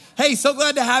Hey, so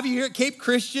glad to have you here at Cape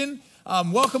Christian.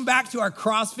 Welcome back to our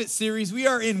CrossFit series. We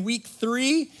are in week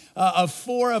 3 of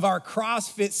 4 of our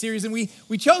CrossFit series, and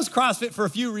we chose CrossFit for a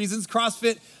few reasons.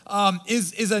 CrossFit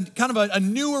is a kind of a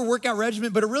newer workout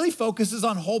regimen, but it really focuses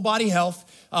on whole body health,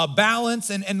 balance,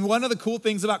 and one of the cool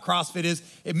things about CrossFit is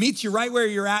it meets you right where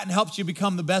you're at and helps you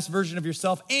become the best version of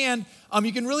yourself, and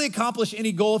you can really accomplish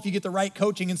any goal if you get the right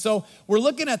coaching. And so we're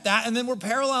looking at that, and then we're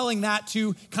paralleling that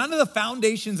to kind of the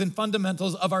foundations and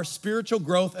fundamentals of our spiritual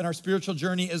growth and our spiritual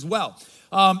journey as well.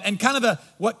 And kind of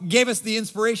what gave us the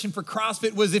inspiration for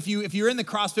CrossFit was if you're in the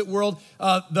CrossFit world,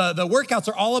 the workouts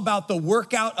are all about the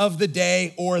workout of the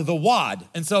day or the WOD.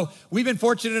 And so we've been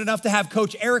fortunate enough to have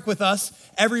Coach Eric with us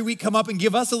every week come up and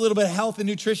give us a little bit of health and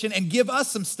nutrition and give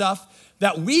us some stuff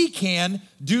that we can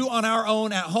do on our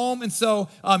own at home. And so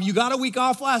you got a week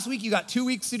off last week. You got 2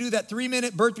 weeks to do that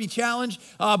 3-minute burpee challenge,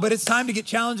 but it's time to get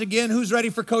challenged again. Who's ready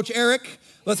for Coach Eric?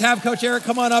 Let's have Coach Eric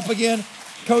come on up again.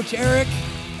 Coach Eric.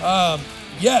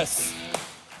 Yes.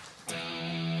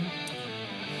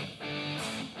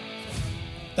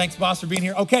 Thanks, boss, for being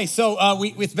here. Okay, so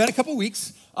it's been a couple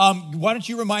weeks. Why don't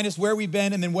you remind us where we've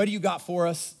been, and then what do you got for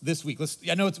us this week?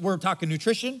 I know we're talking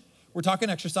nutrition, we're talking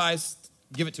exercise.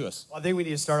 Give it to us. Well, I think we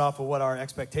need to start off with what our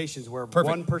expectations were.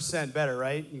 Perfect. 1% better,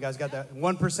 right? You guys got that?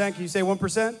 1%? Can you say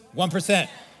 1%? 1%.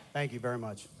 Thank you very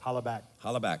much. Holla back.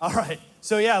 Holla back. All right.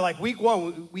 So yeah, like week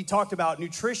 1, we talked about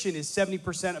nutrition is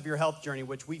 70% of your health journey,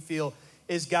 which we feel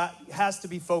has to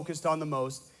be focused on the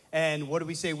most. And what did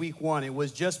we say week 1? It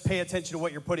was just pay attention to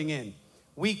what you're putting in.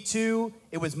 Week 2,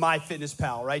 it was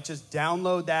MyFitnessPal, right? Just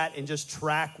download that and just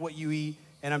track what you eat.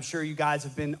 And I'm sure you guys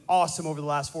have been awesome over the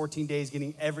last 14 days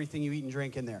getting everything you eat and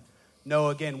drink in there. No,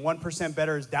 again, 1%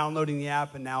 better is downloading the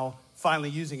app and now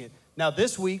finally using it. Now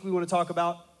this week, we want to talk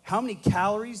about how many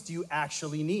calories do you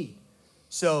actually need?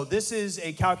 So this is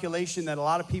a calculation that a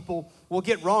lot of people will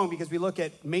get wrong because we look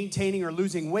at maintaining or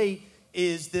losing weight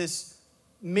is this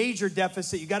major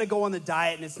deficit. You got to go on the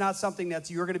diet, and it's not something that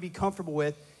you're going to be comfortable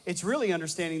with. It's really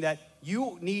understanding that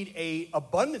you need a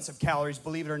abundance of calories,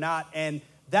 believe it or not, and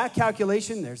that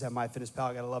calculation, there's that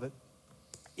MyFitnessPal, I gotta love it,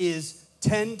 is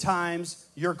 10 times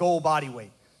your goal body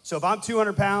weight. So if I'm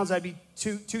 200 pounds, I'd be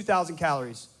 2,000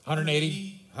 calories.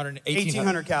 180,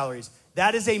 1,800 calories.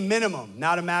 That is a minimum,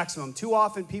 not a maximum. Too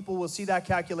often people will see that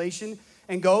calculation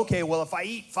and go, okay, well, if I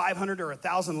eat 500 or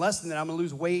 1,000 less than that, I'm gonna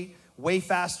lose weight way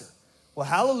faster. Well,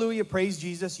 hallelujah, praise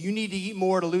Jesus. You need to eat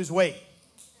more to lose weight.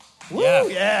 Woo,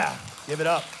 yeah, give it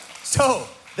up. So,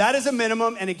 that is a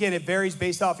minimum, and again, it varies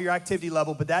based off of your activity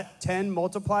level, but that 10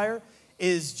 multiplier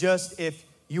is just if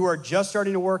you are just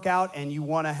starting to work out and you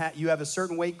have a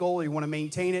certain weight goal, or you want to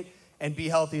maintain it and be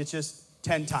healthy, it's just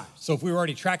 10 times. So if we were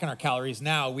already tracking our calories,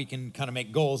 now we can kind of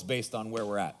make goals based on where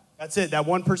we're at. That's it. That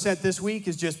 1% this week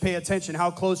is just pay attention.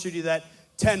 How close are you to that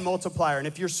 10 multiplier? And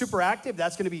if you're super active,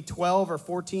 that's going to be 12 or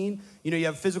 14. You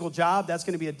have a physical job, that's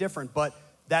going to be a different, but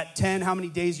that 10, how many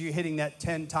days are you hitting that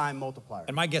 10-time multiplier?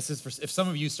 And my guess is if some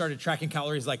of you started tracking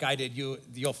calories like I did,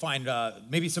 you'll find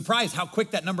maybe surprised how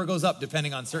quick that number goes up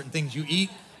depending on certain things you eat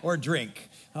or drink.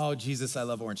 Oh, Jesus, I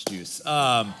love orange juice.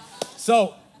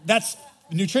 So that's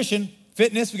nutrition,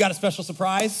 fitness. We got a special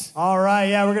surprise. All right,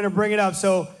 yeah, we're going to bring it up.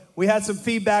 So we had some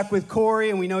feedback with Corey,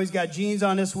 and we know he's got jeans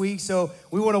on this week, so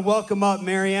we want to welcome up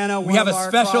Mariana. We have a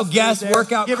special guest,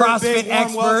 workout CrossFit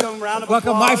expert.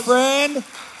 Welcome, my friend.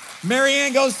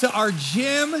 Marianne goes to our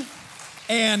gym,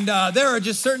 and there are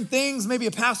just certain things maybe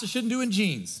a pastor shouldn't do in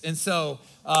jeans. And so,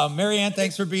 Marianne,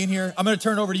 thanks for being here. I'm going to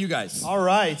turn it over to you guys. All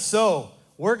right, so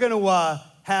we're going to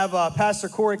have Pastor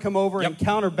Corey come over and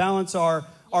counterbalance our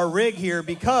rig here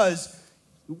because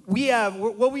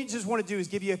what we just want to do is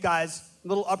give you guys a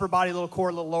little upper body, a little core,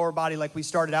 a little lower body like we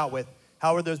started out with.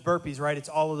 How are those burpees, right? It's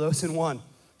all of those in one.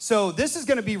 So this is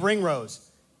going to be ring rows.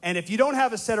 And if you don't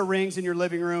have a set of rings in your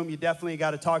living room, you definitely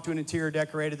got to talk to an interior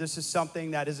decorator. This is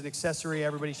something that is an accessory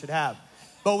everybody should have.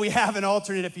 But we have an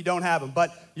alternate if you don't have them.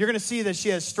 But you're going to see that she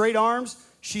has straight arms.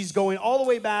 She's going all the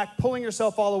way back, pulling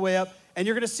herself all the way up. And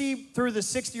you're going to see through the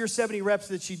 60 or 70 reps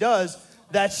that she does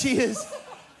that she is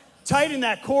tight in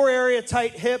that core area,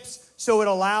 tight hips, so it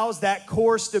allows that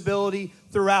core stability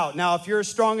throughout. Now, if you're as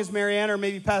strong as Mariana or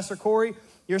maybe Pastor Corey,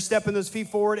 you're stepping those feet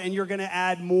forward and you're going to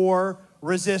add more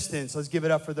resistance. Let's give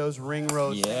it up for those ring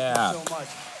rows. Yeah. Thank you so much.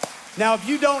 Now, if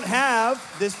you don't have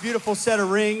this beautiful set of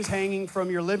rings hanging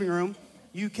from your living room,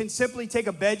 you can simply take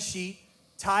a bed sheet,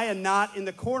 tie a knot in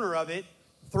the corner of it,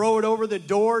 throw it over the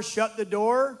door, shut the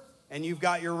door, and you've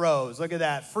got your rows. Look at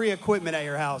that. Free equipment at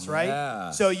your house, right? Yeah.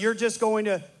 So you're just going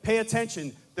to pay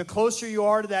attention. The closer you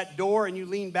are to that door and you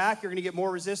lean back, you're going to get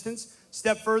more resistance.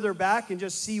 Step further back and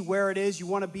just see where it is. You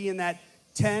want to be in that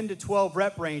 10 to 12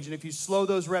 rep range. And if you slow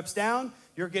those reps down,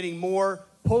 you're getting more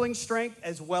pulling strength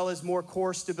as well as more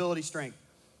core stability strength.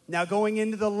 Now going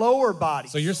into the lower body.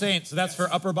 So you're saying, so that's for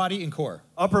upper body and core?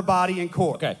 Upper body and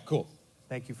core. Okay, cool.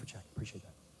 Thank you for checking. Appreciate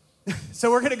that.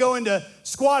 So we're going to go into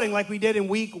squatting like we did in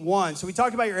week 1. So we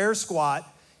talked about your air squat,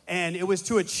 and it was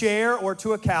to a chair or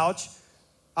to a couch.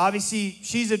 Obviously,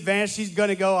 she's advanced. She's going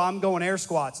to go, I'm going air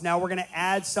squats. Now we're going to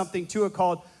add something to it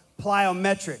called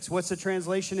plyometrics. What's the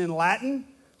translation in Latin?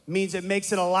 Means it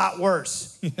makes it a lot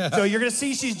worse. Yeah. So you're going to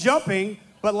see she's jumping,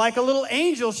 but like a little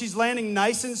angel, she's landing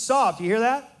nice and soft. You hear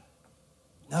that?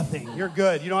 Nothing. You're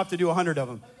good. You don't have to do 100 of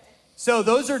them. So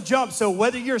those are jumps. So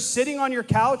whether you're sitting on your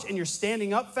couch and you're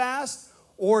standing up fast,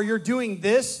 or you're doing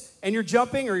this and you're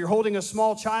jumping, or you're holding a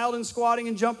small child and squatting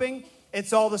and jumping,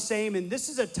 it's all the same. And this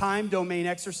is a time domain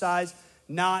exercise,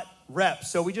 not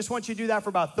reps. So we just want you to do that for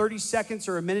about 30 seconds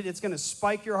or a minute. It's going to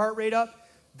spike your heart rate up.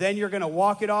 Then you're going to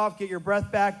walk it off, get your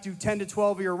breath back, do 10 to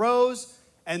 12 of your rows,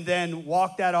 and then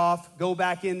walk that off, go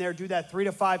back in there, do that 3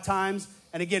 to 5 times.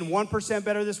 And again, 1%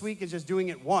 better this week is just doing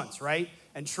it once, right?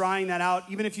 And trying that out.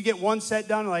 Even if you get one set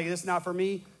done, like, this is not for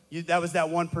me, that was that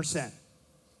 1%.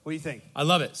 What do you think? I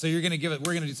love it. So you're going to we're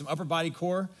going to do some upper body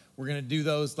core. We're going to do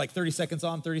those like 30 seconds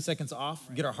on, 30 seconds off,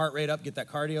 get our heart rate up, get that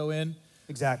cardio in.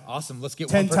 Exactly. Awesome. Let's get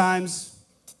 10 times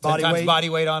body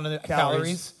weight on the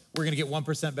calories. We're going to get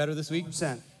 1% better this week.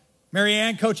 1%.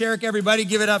 Marianne, Coach Eric, everybody,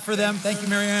 give it up for them. Thank you,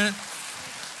 Marianne.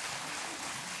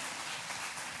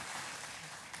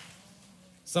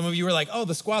 Some of you were like, oh,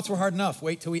 the squats were hard enough.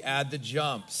 Wait till we add the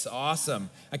jumps. Awesome.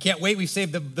 I can't wait. We've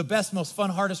saved the best, most fun,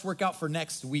 hardest workout for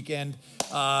next weekend.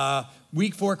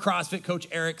 Week 4 CrossFit, Coach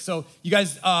Eric. So you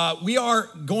guys, we are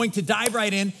going to dive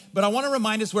right in, but I want to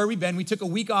remind us where we've been. We took a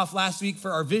week off last week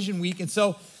for our Vision Week. And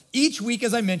so each week,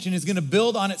 as I mentioned, is going to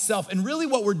build on itself. And really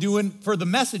what we're doing for the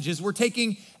messages, we're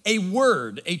taking a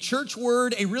word, a church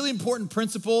word, a really important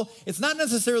principle. It's not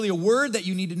necessarily a word that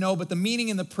you need to know, but the meaning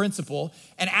and the principle.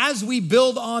 And as we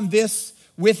build on this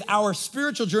with our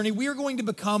spiritual journey, we are going to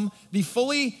become the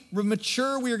fully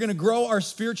mature. We are going to grow our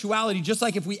spirituality. Just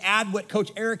like if we add what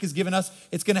Coach Eric has given us,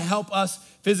 it's going to help us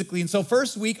physically. And so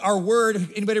first week, our word,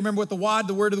 anybody remember what the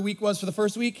word of the week was for the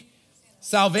first week?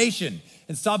 Salvation.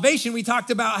 And salvation, we talked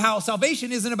about how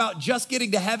salvation isn't about just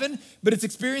getting to heaven, but it's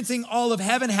experiencing all of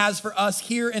heaven has for us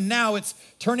here and now. It's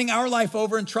turning our life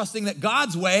over and trusting that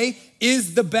God's way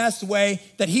is the best way,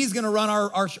 that he's going to run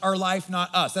our life, not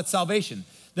us. That's salvation.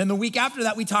 Then the week after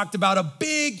that, we talked about a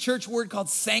big church word called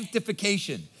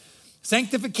sanctification.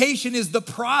 Sanctification is the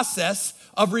process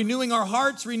of renewing our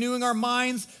hearts, renewing our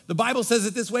minds. The Bible says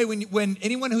it this way, when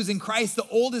anyone who's in Christ, the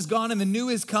old is gone and the new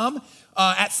is come.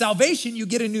 At salvation, you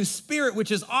get a new spirit, which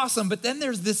is awesome. But then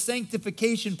there's this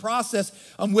sanctification process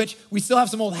on which we still have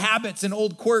some old habits and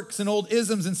old quirks and old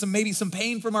isms and maybe some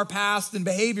pain from our past and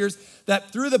behaviors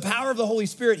that through the power of the Holy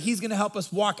Spirit, he's going to help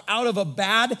us walk out of a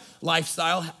bad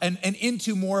lifestyle and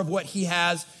into more of what he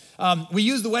has. We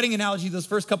used the wedding analogy those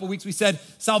first couple weeks. We said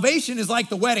salvation is like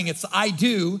the wedding. It's I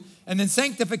do. And then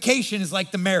sanctification is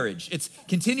like the marriage. It's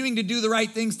continuing to do the right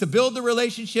things to build the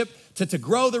relationship, to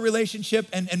grow the relationship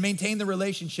and maintain the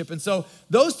relationship. And so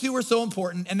those two are so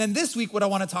important. And then this week, what I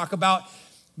want to talk about,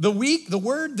 the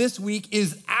word this week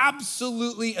is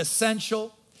absolutely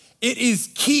essential. It is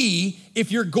key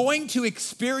if you're going to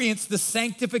experience the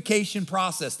sanctification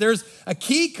process. There's a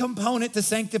key component to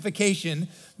sanctification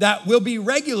that will be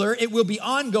regular. It will be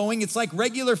ongoing. It's like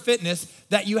regular fitness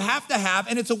that you have to have.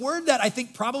 And it's a word that I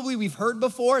think probably we've heard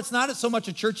before. It's not so much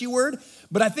a churchy word,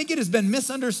 but I think it has been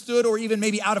misunderstood or even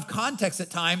maybe out of context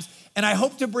at times. And I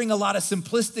hope to bring a lot of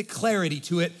simplistic clarity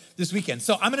to it this weekend.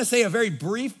 So I'm going to say a very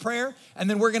brief prayer, and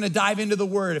then we're going to dive into the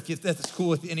word if that's cool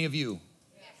with any of you.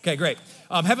 Okay, great.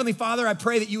 Heavenly Father, I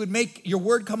pray that you would make your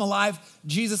word come alive.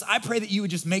 Jesus, I pray that you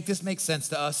would just make this make sense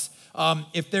to us.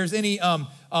 If there's any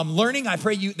learning, I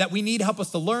pray that we need help us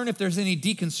to learn. If there's any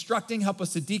deconstructing, help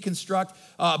us to deconstruct.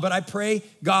 But I pray,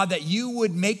 God, that you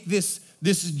would make this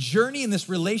journey and this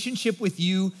relationship with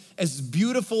you as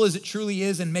beautiful as it truly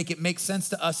is and make it make sense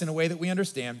to us in a way that we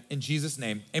understand. In Jesus'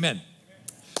 name, amen.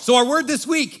 So our word this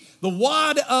week, the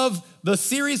WOD of the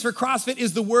series for CrossFit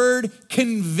is the word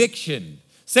conviction.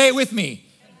 Say it with me.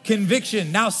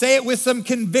 Conviction. Now say it with some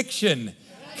conviction.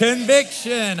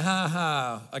 Conviction. Ha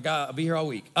ha. I'll be here all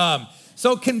week.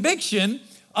 So conviction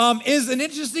is an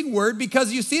interesting word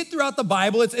because you see it throughout the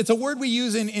Bible. It's a word we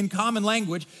use in common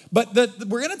language, but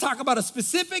we're going to talk about a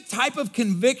specific type of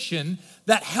conviction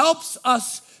that helps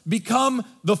us become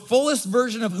the fullest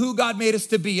version of who God made us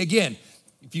to be. Again,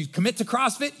 If you commit to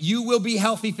CrossFit, you will be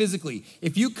healthy physically.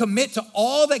 If you commit to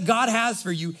all that God has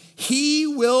for you, he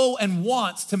will and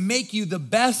wants to make you the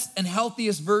best and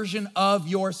healthiest version of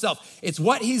yourself. It's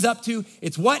what he's up to.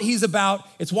 It's what he's about.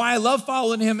 It's why I love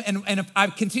following him. And if I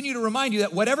continue to remind you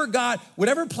that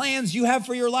whatever plans you have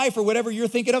for your life or whatever you're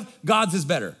thinking of, God's is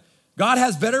better. God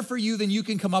has better for you than you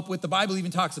can come up with. The Bible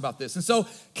even talks about this. And so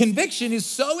conviction is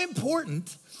so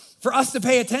important for us to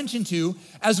pay attention to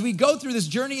as we go through this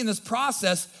journey in this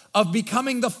process of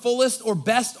becoming the fullest or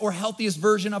best or healthiest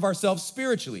version of ourselves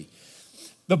spiritually.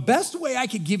 The best way I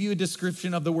could give you a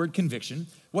description of the word conviction,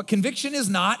 what conviction is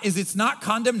not is it's not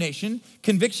condemnation.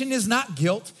 Conviction is not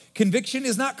guilt. Conviction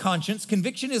is not conscience.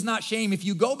 Conviction is not shame. If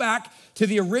you go back to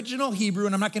the original Hebrew,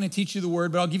 and I'm not going to teach you the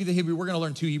word, but I'll give you the Hebrew. We're going to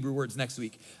learn 2 Hebrew words next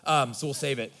week, so we'll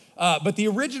save it. But the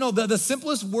original, the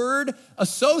simplest word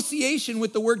association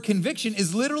with the word conviction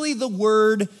is literally the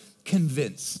word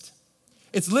convinced.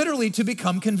 It's literally to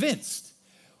become convinced.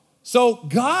 So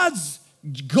God's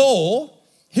goal,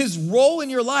 his role in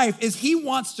your life is he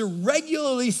wants to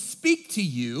regularly speak to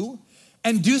you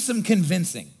and do some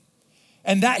convincing.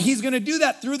 And that he's going to do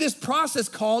that through this process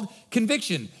called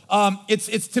conviction.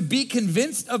 It's to be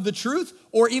convinced of the truth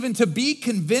or even to be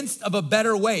convinced of a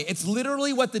better way. It's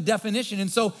literally what the definition.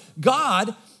 And so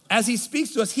God, as he speaks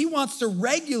to us, he wants to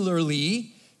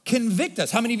regularly convict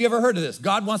us. How many of you ever heard of this?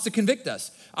 God wants to convict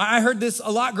us. I heard this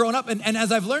a lot growing up. And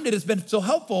as I've learned it, it's been so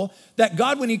helpful that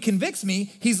God, when he convicts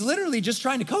me, he's literally just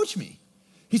trying to coach me.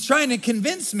 He's trying to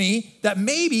convince me that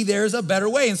maybe there's a better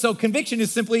way. And so conviction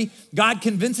is simply God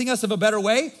convincing us of a better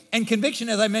way. And conviction,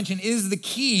 as I mentioned, is the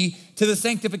key to the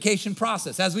sanctification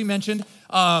process. As we mentioned,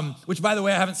 which by the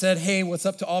way, I haven't said, hey, what's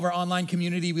up to all of our online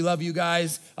community? We love you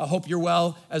guys. I hope you're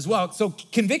well as well. So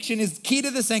conviction is key to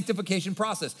the sanctification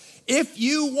process. If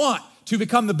you want to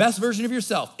become the best version of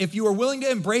yourself, if you are willing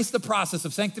to embrace the process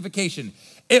of sanctification,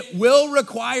 it will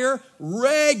require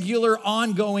regular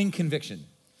ongoing conviction.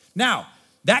 Now,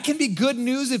 that can be good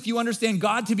news if you understand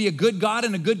God to be a good God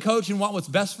and a good coach and want what's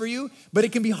best for you, but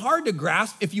it can be hard to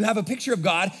grasp if you have a picture of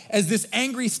God as this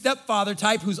angry stepfather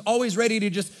type who's always ready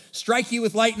to just strike you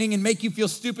with lightning and make you feel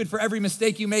stupid for every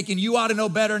mistake you make and you ought to know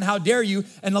better and how dare you.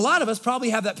 And a lot of us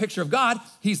probably have that picture of God.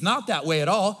 He's not that way at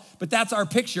all, but that's our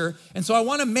picture. And so I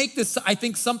want to make this, I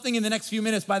think, something in the next few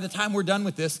minutes by the time we're done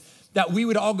with this that we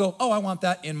would all go, oh, I want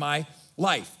that in my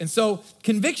life. And so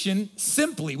conviction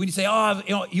simply, when you say,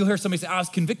 you'll hear somebody say, I was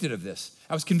convicted of this.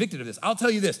 I was convicted of this. I'll tell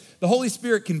you this, the Holy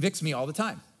Spirit convicts me all the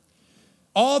time.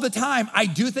 All the time, I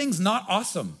do things not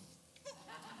awesome.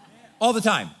 All the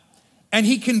time. And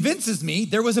he convinces me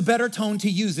there was a better tone to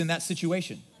use in that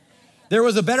situation. There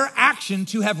was a better action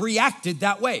to have reacted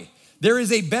that way. There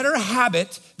is a better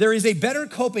habit. There is a better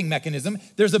coping mechanism.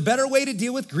 There's a better way to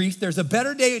deal with grief. There's a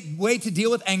better way to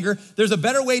deal with anger. There's a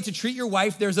better way to treat your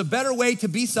wife. There's a better way to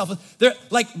be selfless.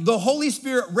 Like the Holy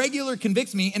Spirit regular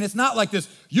convicts me, and it's not like this,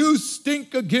 you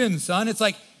stink again, son. It's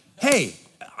like, hey,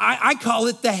 I call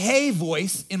it the hey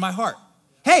voice in my heart.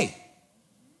 Hey.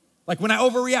 Like when I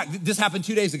overreact. This happened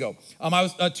 2 days ago. I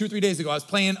was 2 or 3 days ago. I was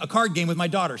playing a card game with my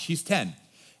daughter. She's 10.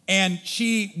 And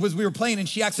we were playing, and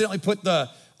she accidentally put the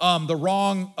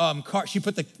wrong card. She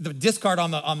put the discard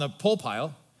on the pull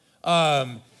pile.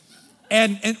 And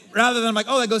rather than I'm like,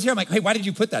 oh, that goes here. I'm like, hey, why did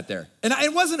you put that there? And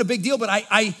it wasn't a big deal, but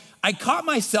I caught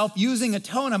myself using a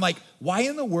tone. I'm like, why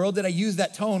in the world did I use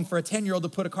that tone for a 10-year-old to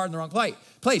put a card in the wrong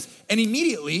place? And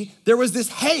immediately there was this,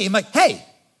 hey, I'm like, hey,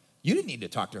 you didn't need to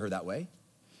talk to her that way.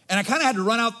 And I kind of had to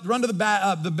run to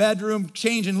the bedroom,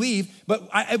 change and leave, but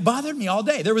it bothered me all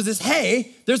day. There was this,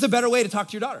 hey, there's a better way to talk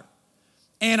to your daughter.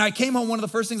 And I came home, one of the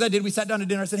first things I did, we sat down to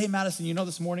dinner. I said, hey, Madison,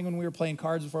 this morning when we were playing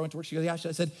cards before I went to work? She goes, yeah. I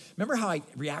said, remember how I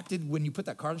reacted when you put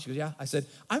that card? She goes, yeah. I said,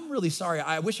 I'm really sorry.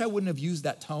 I wish I wouldn't have used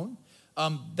that tone.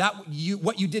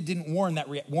 What you did didn't warrant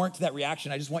that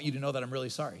reaction. I just want you to know that I'm really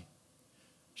sorry.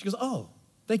 She goes, oh,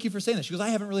 thank you for saying that. She goes, I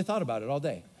haven't really thought about it all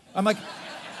day. I'm like,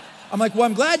 well,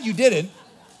 I'm glad you didn't,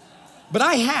 but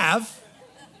I have.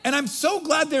 And I'm so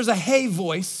glad there's a hey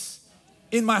voice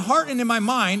in my heart and in my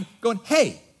mind going,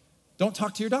 hey, don't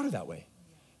talk to your daughter that way.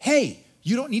 Hey,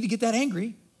 you don't need to get that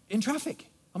angry in traffic.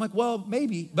 I'm like, well,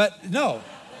 maybe, but no.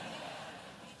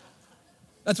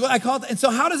 That's what I call it. And so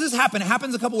how does this happen? It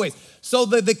happens a couple ways. So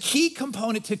the key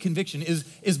component to conviction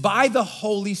is by the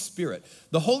Holy Spirit.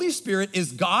 The Holy Spirit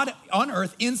is God on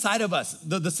earth inside of us.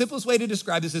 The simplest way to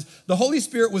describe this is the Holy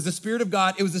Spirit was the Spirit of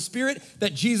God. It was the Spirit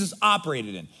that Jesus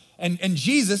operated in. And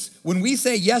Jesus, when we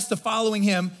say yes to following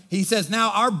him, he says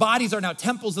now our bodies are now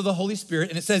temples of the Holy Spirit,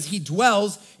 and it says he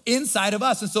dwells inside of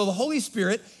us. And so the Holy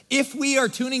Spirit, if we are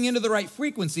tuning into the right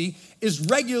frequency, is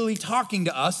regularly talking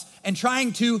to us and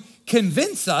trying to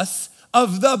convince us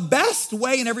of the best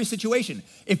way in every situation.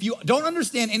 If you don't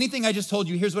understand anything I just told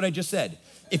you, here's what I just said.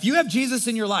 If you have Jesus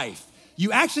in your life,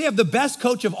 you actually have the best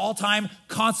coach of all time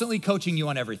constantly coaching you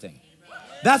on everything.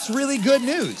 That's really good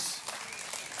news.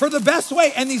 For the best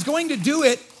way, and he's going to do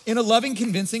it in a loving,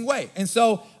 convincing way. And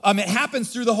so it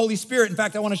happens through the Holy Spirit. In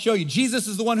fact, I want to show you. Jesus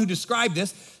is the one who described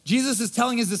this. Jesus is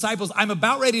telling his disciples, I'm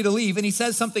about ready to leave, and he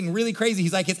says something really crazy.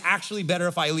 He's like, it's actually better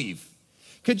if I leave.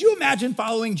 Could you imagine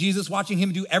following Jesus, watching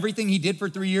him do everything he did for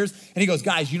 3 years? And he goes,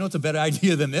 guys, you know what's a better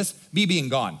idea than this? Me being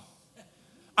gone.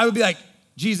 I would be like,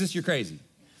 Jesus, you're crazy.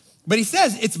 But he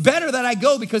says, it's better that I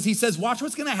go, because he says, watch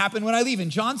what's going to happen when I leave.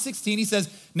 In John 16, he says,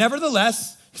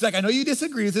 nevertheless, he's like, I know you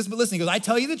disagree with this, but listen, he goes, I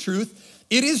tell you the truth.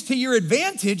 It is to your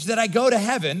advantage that I go to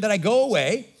heaven, that I go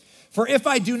away. For if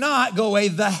I do not go away,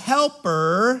 the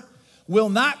helper will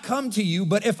not come to you.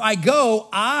 But if I go,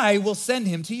 I will send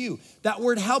him to you. That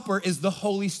word helper is the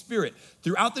Holy Spirit.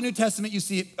 Throughout the New Testament, you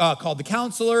see it called the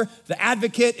counselor, the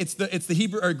advocate. It's the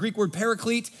Hebrew or Greek word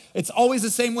paraclete. It's always the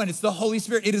same one. It's the Holy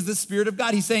Spirit. It is the Spirit of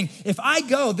God. He's saying, if I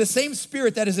go, the same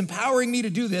Spirit that is empowering me to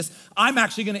do this, I'm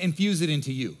actually going to infuse it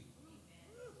into you.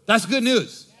 That's good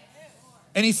news.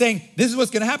 And he's saying, this is what's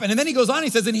going to happen. And then he goes on, he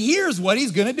says, and here's what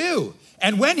he's going to do.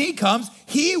 And when he comes,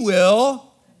 he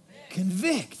will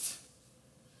convict.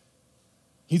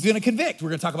 He's going to convict. We're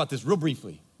going to talk about this real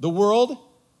briefly. The world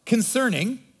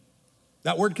concerning,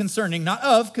 that word concerning, not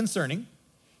of, concerning,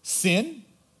 sin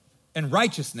and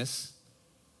righteousness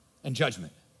and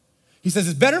judgment. He says,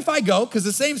 it's better if I go, because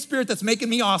the same Spirit that's making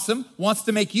me awesome wants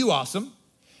to make you awesome.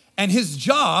 And his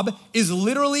job is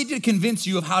literally to convince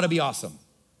you of how to be awesome.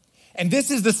 And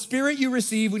this is the Spirit you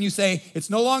receive when you say, it's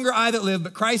no longer I that live,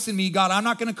 but Christ in me. God, I'm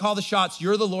not going to call the shots.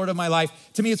 You're the Lord of my life.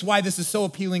 To me, it's why this is so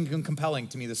appealing and compelling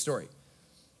to me, this story.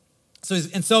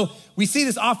 So we see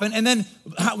this often. And then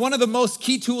one of the most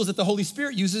key tools that the Holy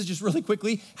Spirit uses, just really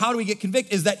quickly, how do we get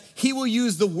convicted, is that he will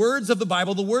use the words of the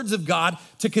Bible, the words of God,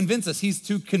 to convince us. He's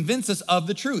to convince us of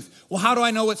the truth. Well, how do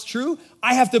I know what's true?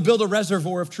 I have to build a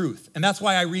reservoir of truth. And that's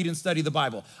why I read and study the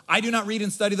Bible. I do not read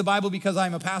and study the Bible because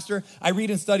I'm a pastor. I read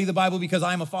and study the Bible because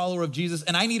I'm a follower of Jesus.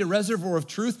 And I need a reservoir of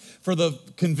truth for the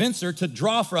convincer to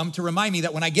draw from, to remind me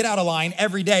that when I get out of line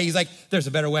every day, he's like, there's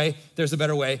a better way, there's a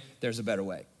better way, there's a better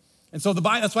way. And so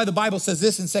that's why the Bible says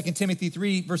this in 2 Timothy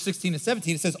 3, verse 16 and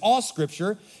 17. It says, all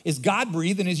scripture is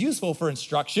God-breathed and is useful for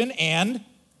instruction and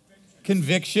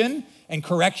conviction and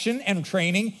correction and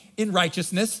training in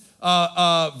righteousness.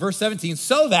 Verse 17,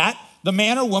 so that the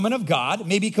man or woman of God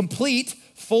may be complete,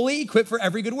 fully equipped for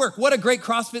every good work. What a great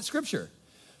CrossFit scripture.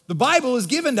 The Bible is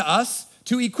given to us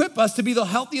to equip us to be the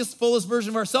healthiest, fullest version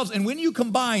of ourselves. And when you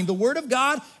combine the Word of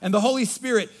God and the Holy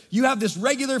Spirit, you have this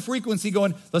regular frequency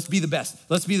going, let's be the best.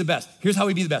 Let's be the best. Here's how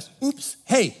we be the best. Oops,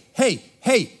 hey, hey,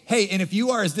 hey, hey. And if you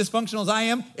are as dysfunctional as I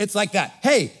am, it's like that.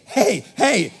 Hey, hey,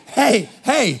 hey, hey,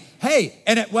 hey, hey.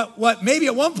 And what maybe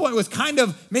at one point was kind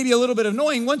of maybe a little bit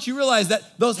annoying, once you realize that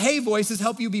those hey voices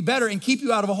help you be better and keep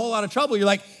you out of a whole lot of trouble, you're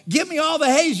like, give me all the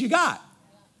heys you got.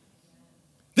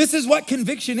 This is what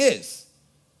conviction is.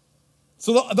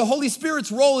 So the Holy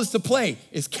Spirit's role is to play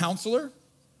is counselor,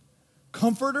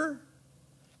 comforter,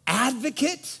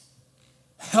 advocate,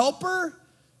 helper,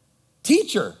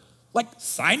 teacher. Like,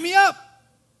 sign me up.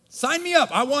 Sign me up.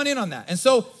 I want in on that. And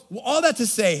so all that to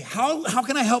say, how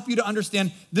can I help you to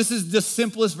understand this is the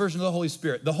simplest version of the Holy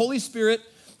Spirit? The Holy Spirit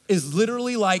is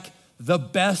literally like the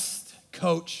best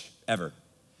coach ever.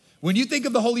 When you think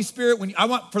of the Holy Spirit,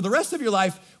 for the rest of your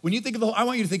life, when you think of I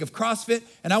want you to think of CrossFit,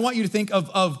 and I want you to think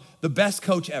of the best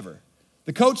coach ever.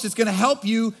 The coach that's gonna help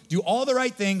you do all the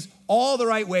right things, all the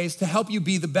right ways to help you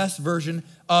be the best version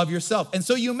of yourself. And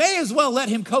so you may as well let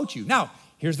him coach you. Now,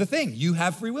 here's the thing, you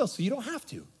have free will, so you don't have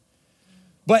to.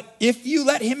 But if you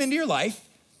let him into your life,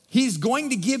 he's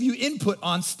going to give you input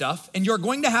on stuff, and you're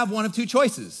going to have one of two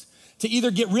choices. To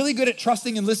either get really good at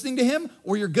trusting and listening to him,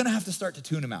 or you're gonna have to start to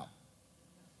tune him out.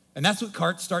 And that's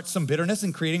what starts some bitterness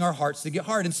and creating our hearts to get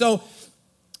hard. And so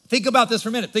think about this for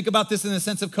a minute. Think about this in the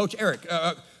sense of Coach Eric,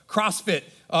 CrossFit,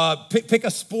 pick a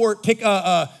sport, pick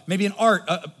maybe an art,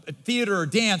 a theater or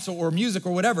dance or music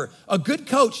or whatever. A good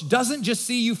coach doesn't just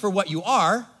see you for what you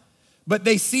are, but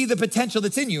they see the potential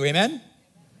that's in you, amen?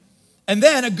 And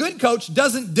then a good coach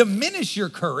doesn't diminish your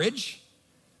courage,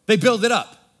 they build it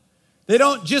up. They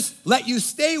don't just let you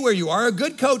stay where you are. A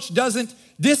good coach doesn't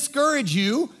discourage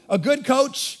you. A good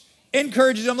coach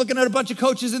encourages. I'm looking at a bunch of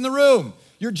coaches in the room.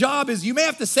 Your job is, you may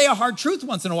have to say a hard truth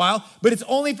once in a while, but it's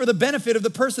only for the benefit of the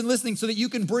person listening so that you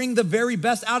can bring the very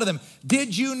best out of them.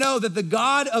 Did you know that the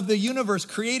God of the universe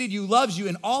created you, loves you,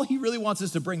 and all he really wants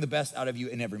is to bring the best out of you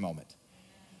in every moment?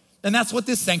 And that's what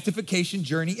this sanctification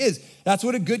journey is. That's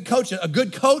what a good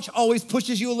coach always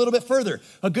pushes you a little bit further.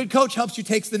 A good coach helps you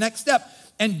take the next step.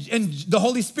 And the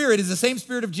Holy Spirit is the same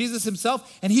Spirit of Jesus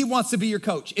himself, and he wants to be your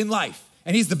coach in life.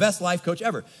 And he's the best life coach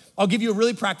ever. I'll give you a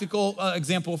really practical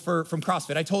example from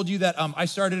CrossFit. I told you that I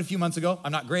started a few months ago.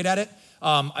 I'm not great at it.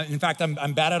 In fact,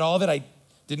 I'm bad at all of it. I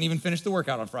didn't even finish the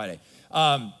workout on Friday.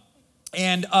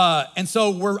 And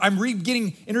so I'm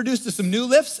getting introduced to some new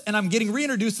lifts, and I'm getting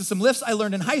reintroduced to some lifts I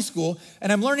learned in high school,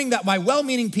 and I'm learning that my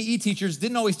well-meaning PE teachers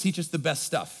didn't always teach us the best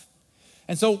stuff.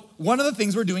 And so one of the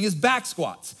things we're doing is back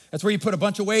squats. That's where you put a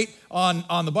bunch of weight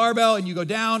on the barbell and you go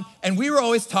down, and we were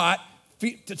always taught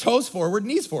toes forward,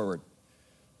 knees forward.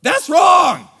 That's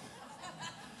wrong.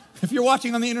 If you're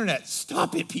watching on the internet,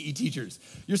 stop it, PE teachers.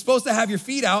 You're supposed to have your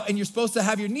feet out and you're supposed to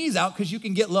have your knees out because you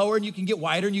can get lower and you can get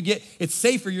wider and it's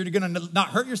safer. You're going to not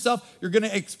hurt yourself. You're going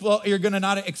to explode. You're going to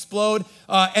not explode.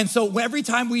 And so every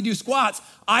time we do squats,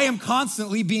 I am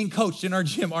constantly being coached in our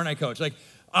gym, aren't I, coach? Like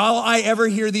all I ever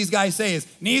hear these guys say is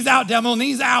knees out, demo,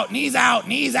 knees out, knees out,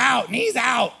 knees out, knees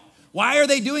out. Why are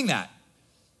they doing that?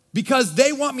 Because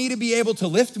they want me to be able to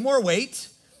lift more weight,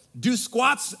 do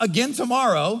squats again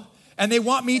tomorrow, and they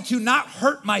want me to not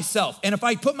hurt myself. And if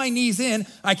I put my knees in,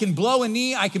 I can blow a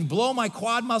knee, I can blow my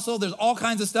quad muscle, there's all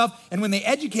kinds of stuff. And when they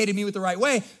educated me with the right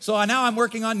way, so now I'm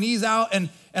working on knees out, and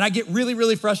I get really,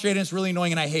 really frustrated, and it's really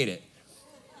annoying, and I hate it.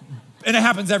 And it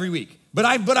happens every week. But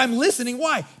I'm listening.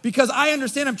 Why? Because I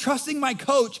understand I'm trusting my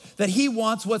coach that he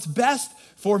wants what's best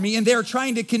for me, and they're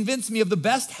trying to convince me of the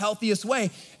best, healthiest way.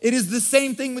 It is the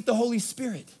same thing with the Holy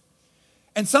Spirit.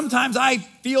 And sometimes I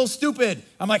feel stupid.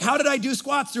 I'm like, how did I do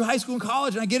squats through high school and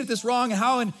college? And I get this wrong. And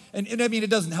I mean, it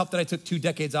doesn't help that I took 2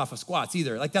 decades off of squats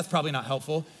either. Like, that's probably not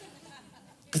helpful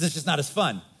because it's just not as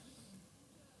fun.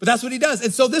 But that's what he does.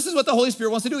 And so this is what the Holy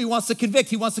Spirit wants to do. He wants to convict.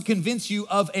 He wants to convince you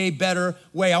of a better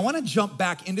way. I want to jump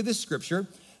back into this scripture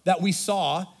that we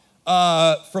saw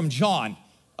from John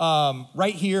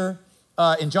right here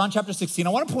in John chapter 16. I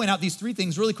want to point out these 3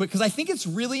 things really quick because I think it's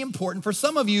really important for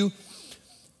some of you.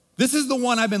 This is the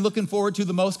one I've been looking forward to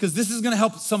the most because this is going to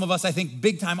help some of us, I think,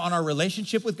 big time on our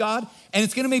relationship with God, and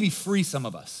it's going to maybe free some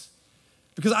of us.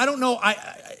 Because I don't know,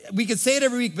 we could say it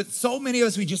every week, but so many of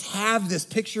us, we just have this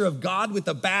picture of God with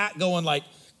the bat going like,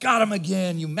 got him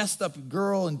again, you messed up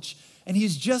girl, and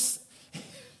he's just,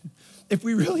 if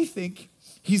we really think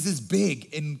he's as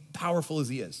big and powerful as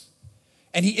he is,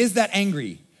 and he is that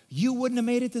angry, you wouldn't have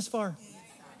made it this far.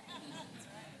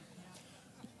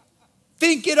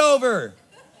 Think it over.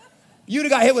 You'd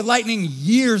have got hit with lightning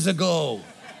years ago.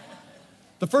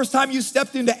 The first time you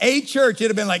stepped into a church, it'd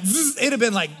have been like, zzz, it'd have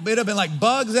been like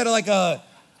bugs that are like a.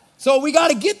 So we got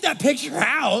to get that picture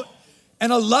out,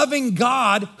 and a loving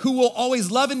God who will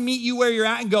always love and meet you where you're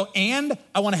at and go, and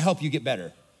I want to help you get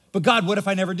better. But God, what if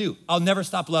I never do? I'll never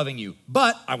stop loving you.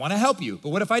 But I want to help you. But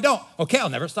what if I don't? Okay, I'll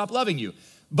never stop loving you.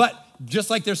 But just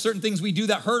like there's certain things we do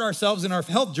that hurt ourselves in our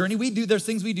health journey, there's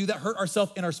things we do that hurt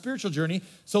ourselves in our spiritual journey.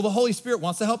 So the Holy Spirit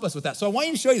wants to help us with that. So I want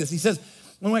you to show you this. He says,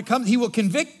 when it comes, he will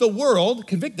convict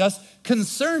us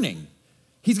concerning.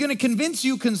 He's going to convince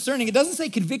you concerning. It doesn't say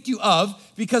convict you of,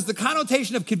 because the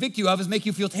connotation of convict you of is make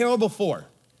you feel terrible for.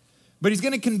 But he's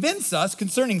going to convince us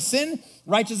concerning sin,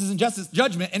 righteousness, and justice,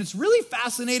 judgment. And it's really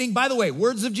fascinating, by the way,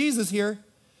 words of Jesus here.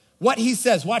 What he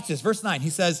says, watch this, verse 9. He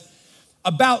says,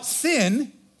 about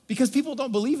sin, because people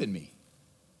don't believe in me.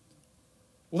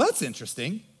 Well, that's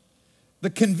interesting. The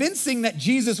convincing that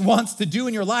Jesus wants to do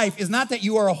in your life is not that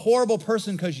you are a horrible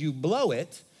person because you blow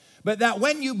it, but that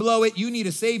when you blow it, you need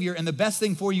a Savior, and the best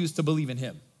thing for you is to believe in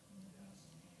him.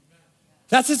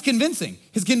 That's his convincing.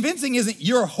 His convincing isn't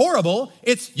you're horrible,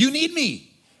 it's you need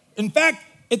me. In fact,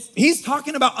 he's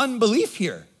talking about unbelief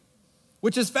here,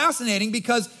 which is fascinating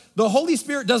because the Holy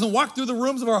Spirit doesn't walk through the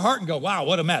rooms of our heart and go, wow,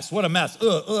 what a mess, how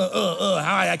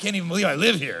I can't even believe I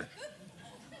live here.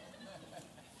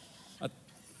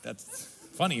 That's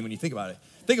funny when you think about it.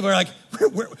 Think about it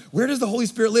like, where does the Holy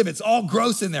Spirit live? It's all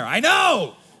gross in there. I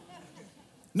know.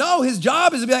 No, his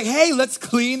job is to be like, hey, let's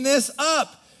clean this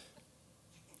up.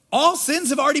 All sins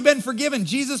have already been forgiven.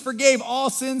 Jesus forgave all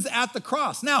sins at the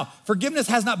cross. Now, forgiveness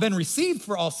has not been received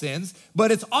for all sins, but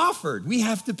it's offered. We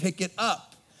have to pick it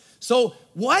up. So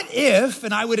what if,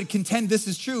 and I would contend this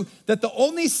is true, that the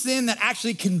only sin that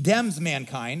actually condemns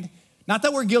mankind, not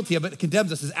that we're guilty of, but it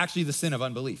condemns us, is actually the sin of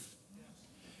unbelief.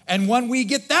 And when we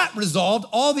get that resolved,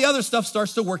 all the other stuff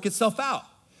starts to work itself out.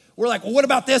 We're like, well, what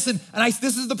about this? And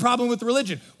this is the problem with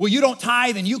religion. Well, you don't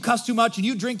tithe and you cuss too much and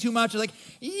you drink too much. You're like,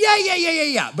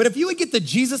 yeah. But if you would get the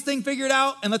Jesus thing figured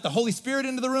out and let the Holy Spirit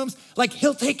into the rooms, like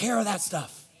he'll take care of that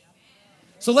stuff.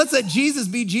 So let's let Jesus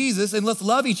be Jesus and let's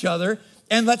love each other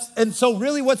And so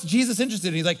really what's Jesus interested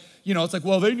in? He's like, it's like,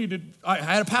 well, I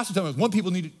had a pastor tell me,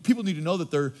 people need to know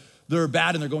that they're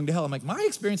bad and they're going to hell. I'm like, my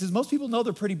experience is most people know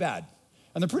they're pretty bad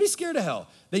and they're pretty scared of hell.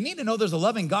 They need to know there's a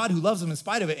loving God who loves them in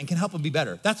spite of it and can help them be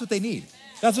better. That's what they need.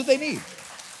 That's what they need.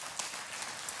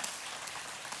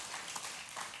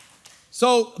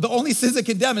 So the only sins that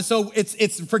condemn is, so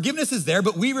it's forgiveness is there,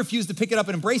 but we refuse to pick it up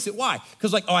and embrace it. Why?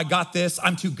 Because I got this.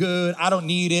 I'm too good. I don't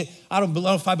need it. I don't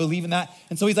know if I believe in that.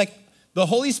 And so he's like, the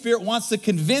Holy Spirit wants to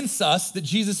convince us that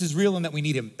Jesus is real and that we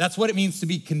need him. That's what it means to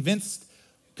be convinced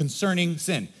concerning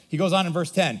sin. He goes on in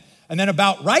verse 10. And then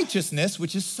about righteousness,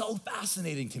 which is so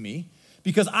fascinating to me,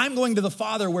 because I'm going to the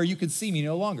Father where you can see me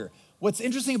no longer. What's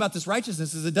interesting about this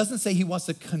righteousness is it doesn't say he wants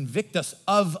to convict us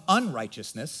of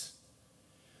unrighteousness.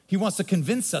 He wants to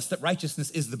convince us that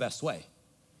righteousness is the best way.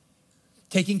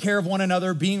 Taking care of one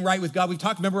another, being right with God. We've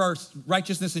talked, remember our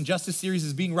righteousness and justice series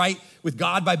is being right with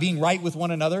God by being right with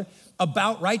one another,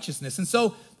 about righteousness. And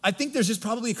so I think there's just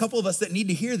probably a couple of us that need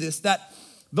to hear this, that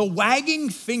the wagging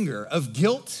finger of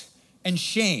guilt and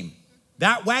shame,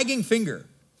 that wagging finger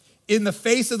in the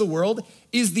face of the world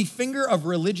is the finger of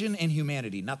religion and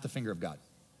humanity, not the finger of God.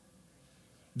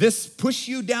 This push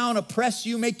you down, oppress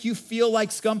you, make you feel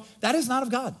like scum, that is not of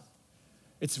God.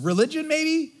 It's religion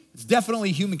maybe, it's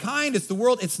definitely humankind, it's the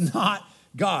world, it's not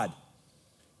God.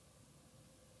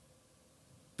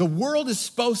 The world is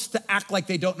supposed to act like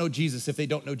they don't know Jesus if they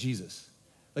don't know Jesus.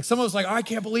 Like some of us like, I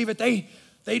can't believe it, they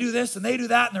do this and they do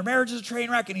that and their marriage is a train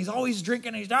wreck and he's always drinking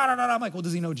and he's da-da-da-da. I'm like, well,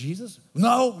 does he know Jesus?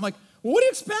 No. I'm like, well, what do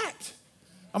you expect?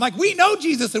 I'm like, we know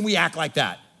Jesus and we act like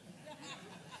that.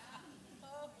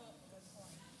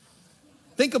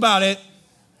 Think about it.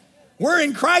 We're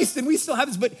in Christ and we still have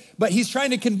this, but he's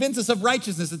trying to convince us of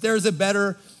righteousness, that there is a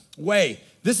better way.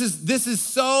 This is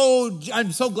so,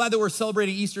 I'm so glad that we're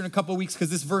celebrating Easter in a couple of weeks because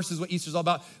this verse is what Easter's all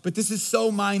about. But this is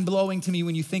so mind-blowing to me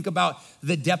when you think about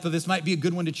the depth of this. Might be a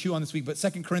good one to chew on this week, but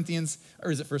 2 Corinthians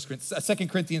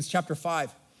chapter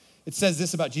 5, it says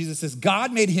this about Jesus. It says,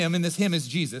 God made him, and this him is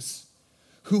Jesus,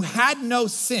 who had no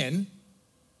sin,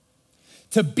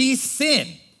 to be sin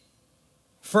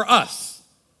for us,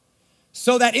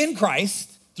 so that in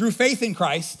Christ, through faith in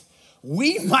Christ,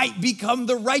 we might become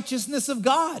the righteousness of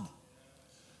God.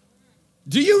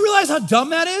 Do you realize how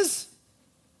dumb that is?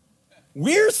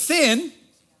 We're sin,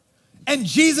 and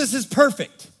Jesus is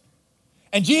perfect.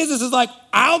 And Jesus is like,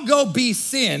 I'll go be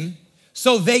sin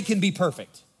so they can be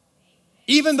perfect.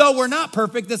 Even though we're not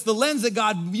perfect, that's the lens that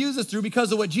God views us through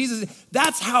because of what Jesus is.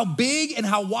 That's how big and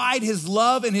how wide his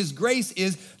love and his grace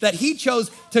is, that he chose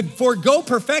to forego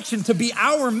perfection to be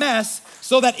our mess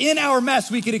so that in our mess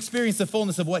we could experience the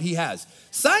fullness of what he has.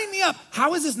 Sign me up.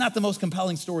 How is this not the most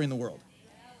compelling story in the world?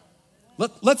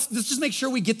 Let's just make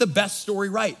sure we get the best story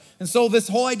right. And so this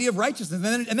whole idea of righteousness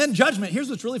and then judgment. Here's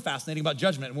what's really fascinating about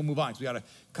judgment, and we'll move on because we got to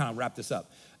kind of wrap this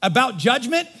up. About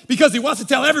judgment, because he wants to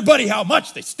tell everybody how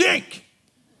much they stink.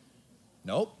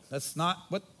 Nope, that's not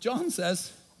what John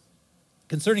says.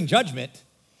 Concerning judgment,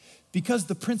 because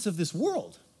the prince of this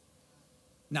world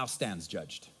now stands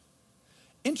judged.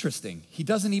 Interesting, he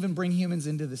doesn't even bring humans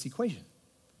into this equation.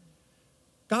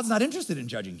 God's not interested in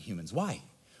judging humans. Why?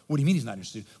 What do you mean he's not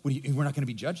interested? We're not going to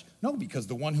be judged? No, because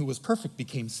the one who was perfect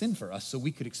became sin for us so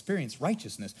we could experience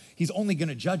righteousness. He's only going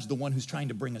to judge the one who's trying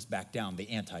to bring us back down, the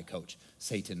anti-coach,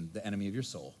 Satan, the enemy of your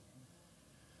soul.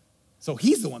 So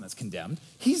he's the one that's condemned.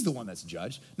 He's the one that's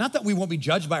judged. Not that we won't be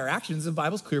judged by our actions. The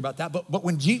Bible's clear about that. But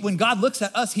when God looks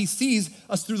at us, he sees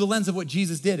us through the lens of what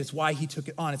Jesus did. It's why he took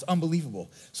it on. It's unbelievable.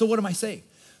 So what am I saying?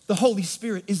 The Holy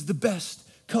Spirit is the best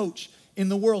coach in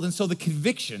the world. And so the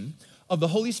conviction of the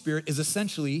Holy Spirit is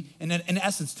essentially, in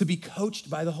essence, to be coached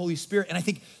by the Holy Spirit. And I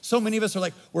think so many of us are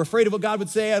like, we're afraid of what God would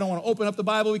say. I don't want to open up the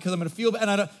Bible because I'm going to feel bad.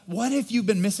 And what if you've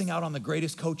been missing out on the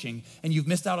greatest coaching and you've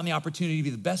missed out on the opportunity to be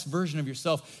the best version of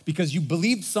yourself because you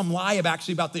believed some lie about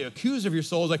the accuser of your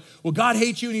soul? It's like, well, God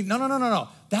hates you. And no.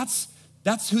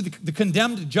 That's who the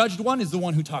condemned, judged one is the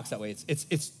one who talks that way.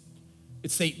 It's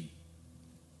Satan.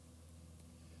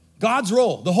 God's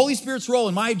role, the Holy Spirit's role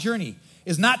in my journey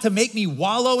is not to make me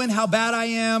wallow in how bad I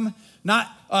am.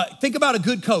 Think about a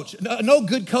good coach. No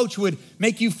good coach would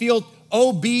make you feel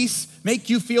obese, make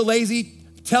you feel lazy,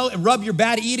 rub your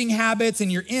bad eating habits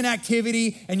and your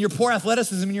inactivity and your poor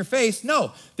athleticism in your face.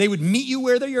 No, they would meet you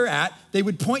where you're at. They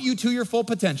would point you to your full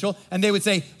potential and they would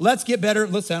say, let's get better.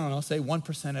 Say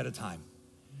 1% at a time.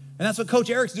 And that's what Coach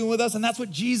Eric's doing with us. And that's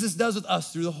what Jesus does with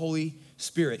us through the Holy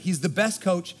Spirit. He's the best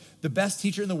coach, the best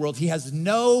teacher in the world. He has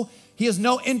no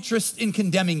interest in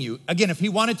condemning you. Again, if he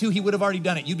wanted to, he would have already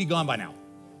done it. You'd be gone by now.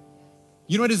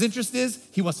 You know what his interest is?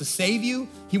 He wants to save you.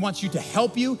 He wants you to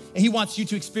help you. And he wants you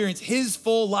to experience his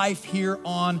full life here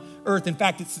on earth. In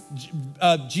fact,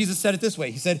 Jesus said it this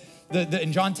way. He said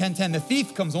in John 10:10, the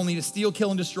thief comes only to steal,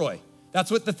 kill, and destroy. That's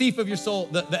what the thief of your soul,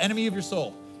 the enemy of your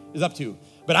soul is up to.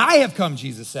 But I have come,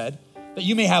 Jesus said, that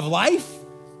you may have life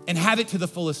and have it to the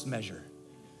fullest measure.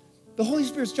 The Holy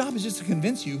Spirit's job is just to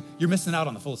convince you you're missing out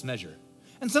on the fullest measure.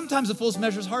 And sometimes the fullest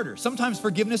measure is harder. Sometimes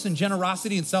forgiveness and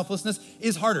generosity and selflessness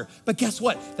is harder. But guess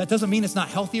what? That doesn't mean it's not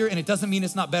healthier, and it doesn't mean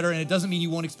it's not better, and it doesn't mean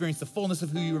you won't experience the fullness of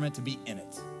who you were meant to be in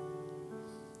it.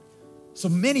 So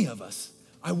many of us,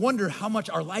 I wonder how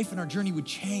much our life and our journey would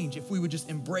change if we would just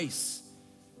embrace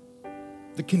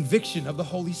the conviction of the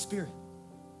Holy Spirit.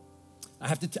 I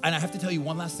have to tell you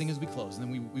one last thing as we close, and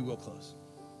then we will close.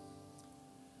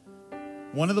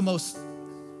 One of the most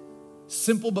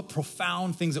simple but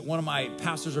profound things that one of my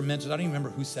pastors or mentors, I don't even remember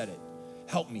who said it,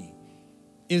 help me,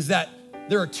 is that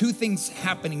there are two things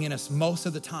happening in us most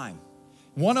of the time.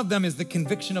 One of them is the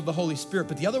conviction of the Holy Spirit,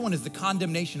 but the other one is the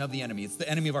condemnation of the enemy. It's the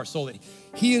enemy of our soul. That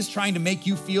he is trying to make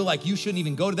you feel like you shouldn't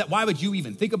even go to that. Why would you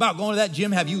even think about going to that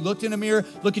gym? Have you looked in a mirror?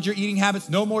 Look at your eating habits.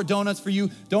 No more donuts for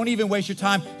you. Don't even waste your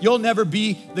time. You'll never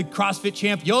be the CrossFit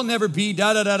champ. You'll never be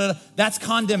da-da-da-da. That's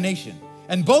condemnation.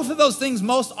 And both of those things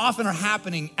most often are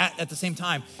happening at the same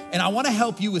time. And I want to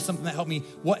help you with something that helped me,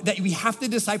 that we have to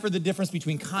decipher the difference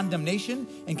between condemnation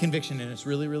and conviction, and it's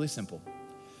really, really simple.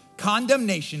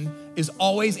 Condemnation is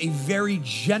always a very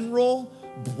general,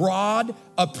 broad,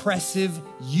 oppressive,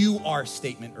 you are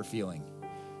statement or feeling.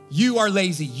 You are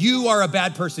lazy. You are a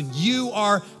bad person. You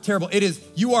are terrible. It is,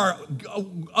 you are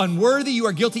unworthy. You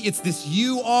are guilty. It's this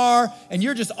you are, and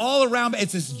you're just all around.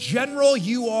 It's this general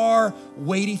you are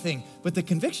weighty thing. But the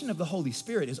conviction of the Holy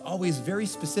Spirit is always very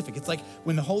specific. It's like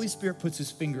when the Holy Spirit puts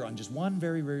his finger on just one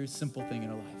very, very simple thing in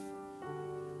our life.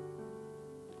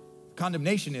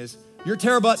 Condemnation is, you're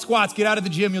terrible at squats. Get out of the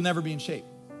gym. You'll never be in shape.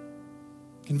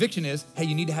 Conviction is, hey,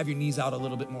 you need to have your knees out a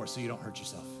little bit more so you don't hurt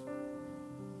yourself.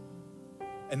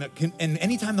 And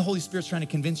anytime the Holy Spirit's trying to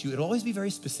convince you, it'll always be very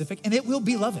specific, and it will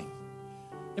be loving.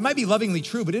 It might be lovingly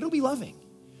true, but it'll be loving.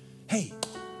 Hey,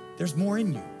 there's more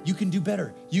in you. You can do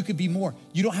better. You could be more.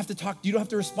 You don't have to talk. You don't have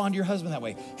to respond to your husband that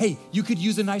way. Hey, you could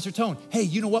use a nicer tone. Hey,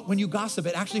 you know what? When you gossip,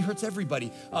 it actually hurts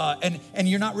everybody. And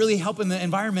you're not really helping the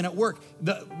environment at work.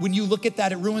 When you look at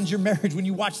that, it ruins your marriage. When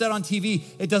you watch that on TV,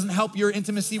 it doesn't help your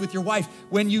intimacy with your wife.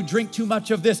 When you drink too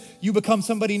much of this, you become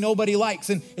somebody nobody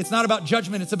likes. And it's not about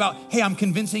judgment. It's about, hey, I'm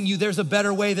convincing you there's a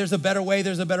better way. There's a better way.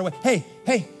 There's a better way. Hey,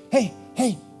 hey, hey,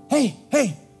 hey, hey,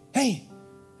 hey, hey.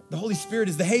 The Holy Spirit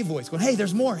is the hey voice going, hey,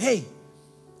 there's more. Hey,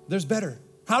 there's better.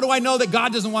 How do I know that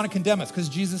God doesn't want to condemn us? Because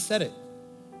Jesus said it.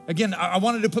 Again, I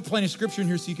wanted to put plenty of scripture in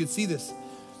here so you could see this.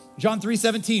 John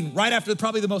 3:17, right after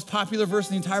probably the most popular verse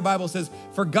in the entire Bible, says,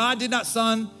 for God did not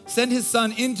send his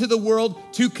son into the world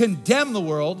to condemn the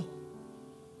world,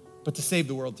 but to save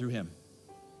the world through him.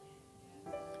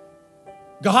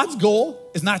 God's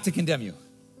goal is not to condemn you.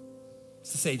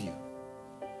 It's to save you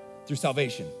through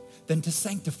salvation, then to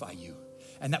sanctify you.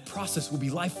 And that process will be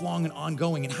lifelong and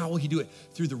ongoing. And how will he do it?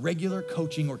 Through the regular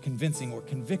coaching or convincing or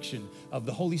conviction of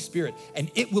the Holy Spirit. And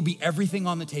it will be everything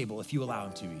on the table if you allow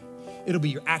him to be. It'll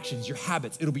be your actions, your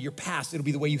habits. It'll be your past. It'll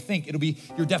be the way you think. It'll be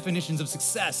your definitions of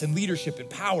success and leadership and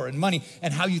power and money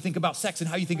and how you think about sex and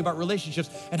how you think about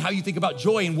relationships and how you think about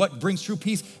joy and what brings true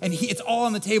peace. And it's all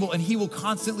on the table, and he will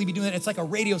constantly be doing it. It's like a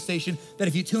radio station that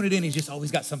if you tune it in, he's just always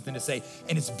got something to say.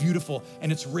 And it's beautiful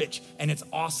and it's rich and it's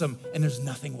awesome and there's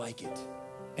nothing like it.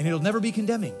 And it'll never be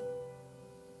condemning.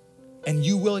 And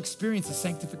you will experience the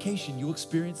sanctification. You will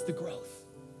experience the growth.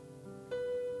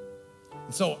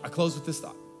 And so I close with this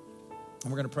thought.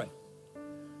 And we're going to pray.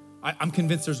 I'm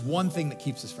convinced there's one thing that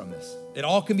keeps us from this. It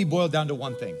all can be boiled down to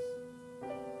one thing.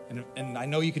 And I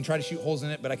know you can try to shoot holes in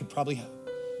it, but I could probably.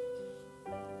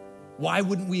 Why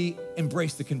wouldn't we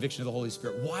embrace the conviction of the Holy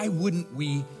Spirit? Why wouldn't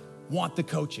we want the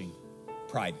coaching?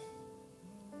 Pride.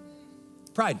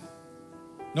 Pride.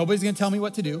 Nobody's going to tell me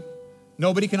what to do.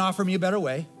 Nobody can offer me a better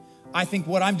way. I think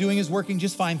what I'm doing is working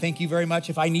just fine. Thank you very much.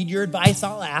 If I need your advice,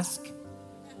 I'll ask.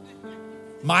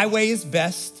 My way is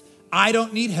best. I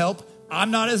don't need help.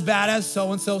 I'm not as bad as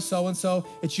so-and-so, so-and-so.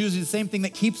 It's usually the same thing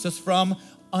that keeps us from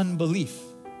unbelief.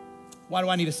 Why do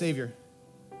I need a savior?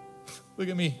 Look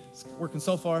at me. It's working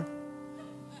so far.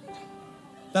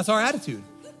 That's our attitude.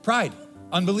 Pride.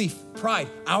 Unbelief, pride,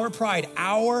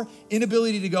 our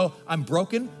inability to go, I'm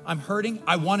broken, I'm hurting,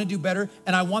 I want to do better,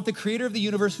 and I want the creator of the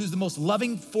universe, who's the most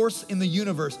loving force in the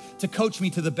universe, to coach me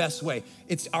to the best way.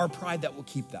 It's our pride that will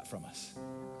keep that from us.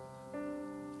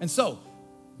 And so,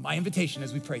 my invitation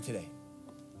as we pray today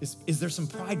Is there some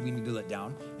pride we need to let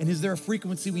down? And is there a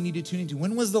frequency we need to tune into?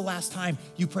 When was the last time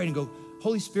you prayed and go,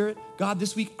 Holy Spirit, God,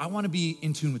 this week, I want to be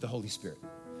in tune with the Holy Spirit.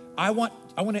 I want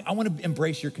to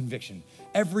embrace your conviction.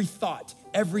 Every thought,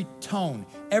 every tone,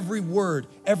 every word,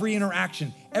 every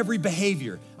interaction, every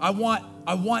behavior. I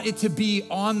want it to be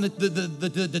on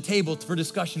the table for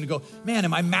discussion to go, man,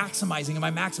 am I maximizing? Am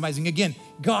I maximizing? Again,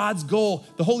 God's goal,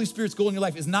 the Holy Spirit's goal in your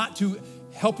life is not to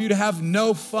help you to have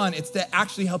no fun. It's to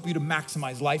actually help you to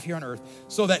maximize life here on earth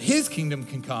so that his kingdom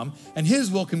can come and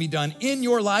his will can be done in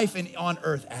your life and on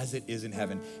earth as it is in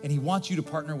heaven. And he wants you to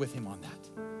partner with him on that.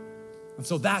 And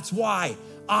so that's why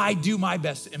I do my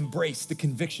best to embrace the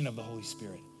conviction of the Holy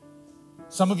Spirit.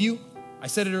 Some of you, I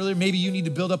said it earlier, maybe you need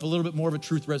to build up a little bit more of a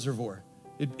truth reservoir.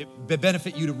 It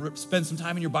benefit you to spend some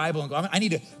time in your Bible and go, I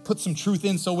need to put some truth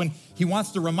in so when he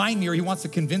wants to remind me or he wants to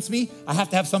convince me, I have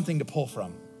to have something to pull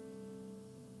from.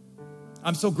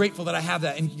 I'm so grateful that I have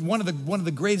that. And one of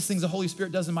the greatest things the Holy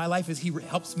Spirit does in my life is he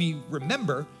helps me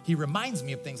remember. He reminds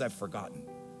me of things I've forgotten.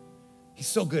 He's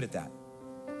so good at that.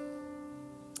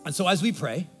 And so as we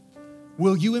pray,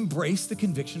 will you embrace the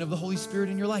conviction of the Holy Spirit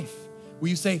in your life? Will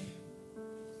you say,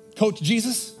 Coach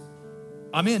Jesus,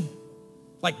 I'm in.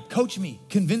 Like, coach me,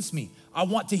 convince me. I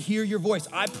want to hear your voice.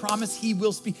 I promise he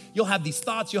will speak. You'll have these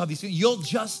thoughts, you'll have these feelings. You'll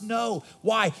just know.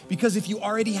 Why? Because if you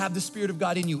already have the Spirit of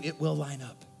God in you, it will line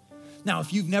up. Now,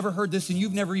 if you've never heard this and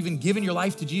you've never even given your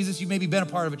life to Jesus, you've maybe been a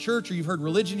part of a church or you've heard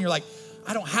religion, you're like,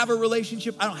 I don't have a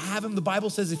relationship. I don't have him. The Bible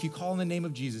says if you call in the name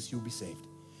of Jesus, you'll be saved.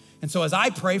 And so as I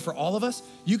pray for all of us,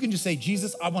 you can just say,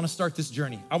 Jesus, I want to start this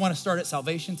journey. I want to start at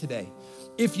salvation today.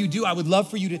 If you do, I would love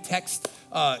for you to text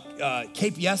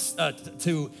Cape Yes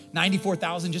to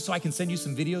 94,000 just so I can send you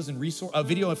some videos and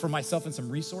video for myself and some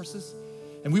resources.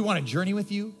 And we want to journey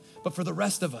with you. But for the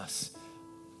rest of us,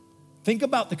 think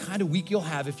about the kind of week you'll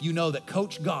have if you know that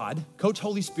Coach God, Coach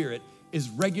Holy Spirit, is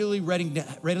regularly ready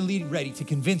to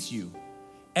convince you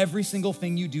every single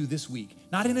thing you do this week.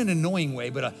 Not in an annoying way,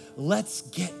 but let's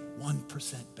get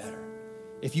 1% better.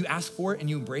 If you ask for it and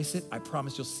you embrace it, I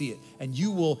promise you'll see it. And you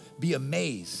will be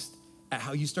amazed at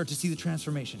how you start to see the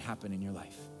transformation happen in your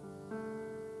life.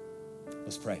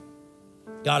 Let's pray.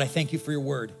 God, I thank you for your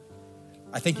word.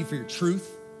 I thank you for your truth.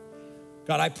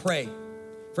 God, I pray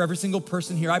for every single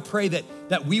person here. I pray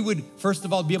that we would, first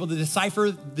of all, be able to decipher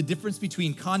the difference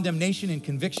between condemnation and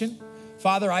conviction.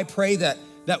 Father, I pray that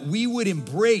we would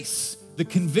embrace the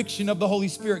conviction of the Holy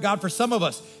Spirit. God, for some of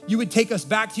us, you would take us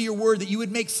back to your word, that you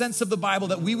would make sense of the Bible,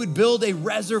 that we would build a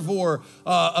reservoir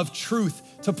of truth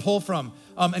to pull from.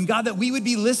 And God, that we would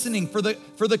be listening for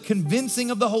the convincing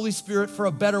of the Holy Spirit for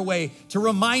a better way to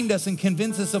remind us and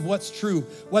convince us of what's true,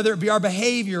 whether it be our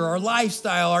behavior, our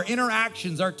lifestyle, our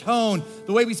interactions, our tone,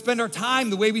 the way we spend our time,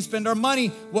 the way we spend our money,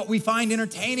 what we find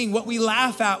entertaining, what we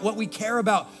laugh at, what we care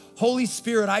about. Holy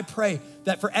Spirit, I pray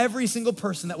that for every single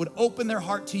person that would open their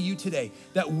heart to you today,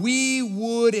 that we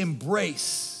would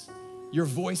embrace your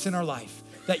voice in our life,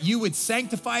 that you would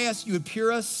sanctify us, you would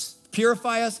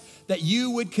purify us, that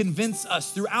you would convince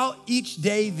us throughout each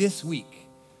day this week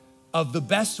of the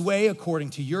best way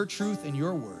according to your truth and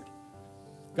your word.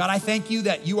 God, I thank you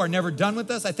that you are never done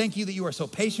with us. I thank you that you are so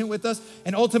patient with us.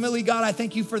 And ultimately, God, I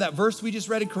thank you for that verse we just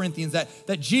read in Corinthians,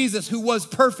 that Jesus, who was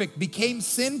perfect, became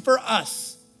sin for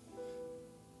us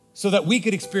so that we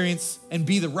could experience and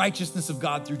be the righteousness of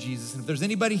God through Jesus. And if there's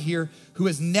anybody here who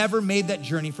has never made that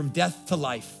journey from death to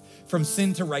life, from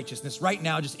sin to righteousness, right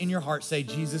now, just in your heart, say,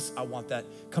 Jesus, I want that.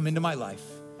 Come into my life.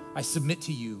 I submit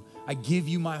to you. I give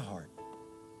you my heart.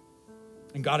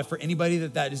 And God, if for anybody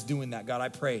that is doing that, God, I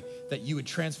pray that you would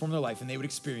transform their life and they would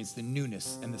experience the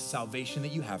newness and the salvation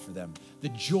that you have for them, the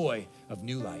joy of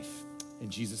new life. In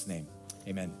Jesus' name,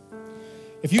 amen.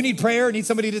 If you need prayer, need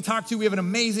somebody to talk to, we have an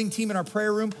amazing team in our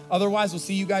prayer room. Otherwise, we'll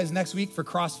see you guys next week for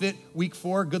CrossFit Week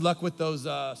 4. Good luck with those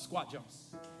squat jumps.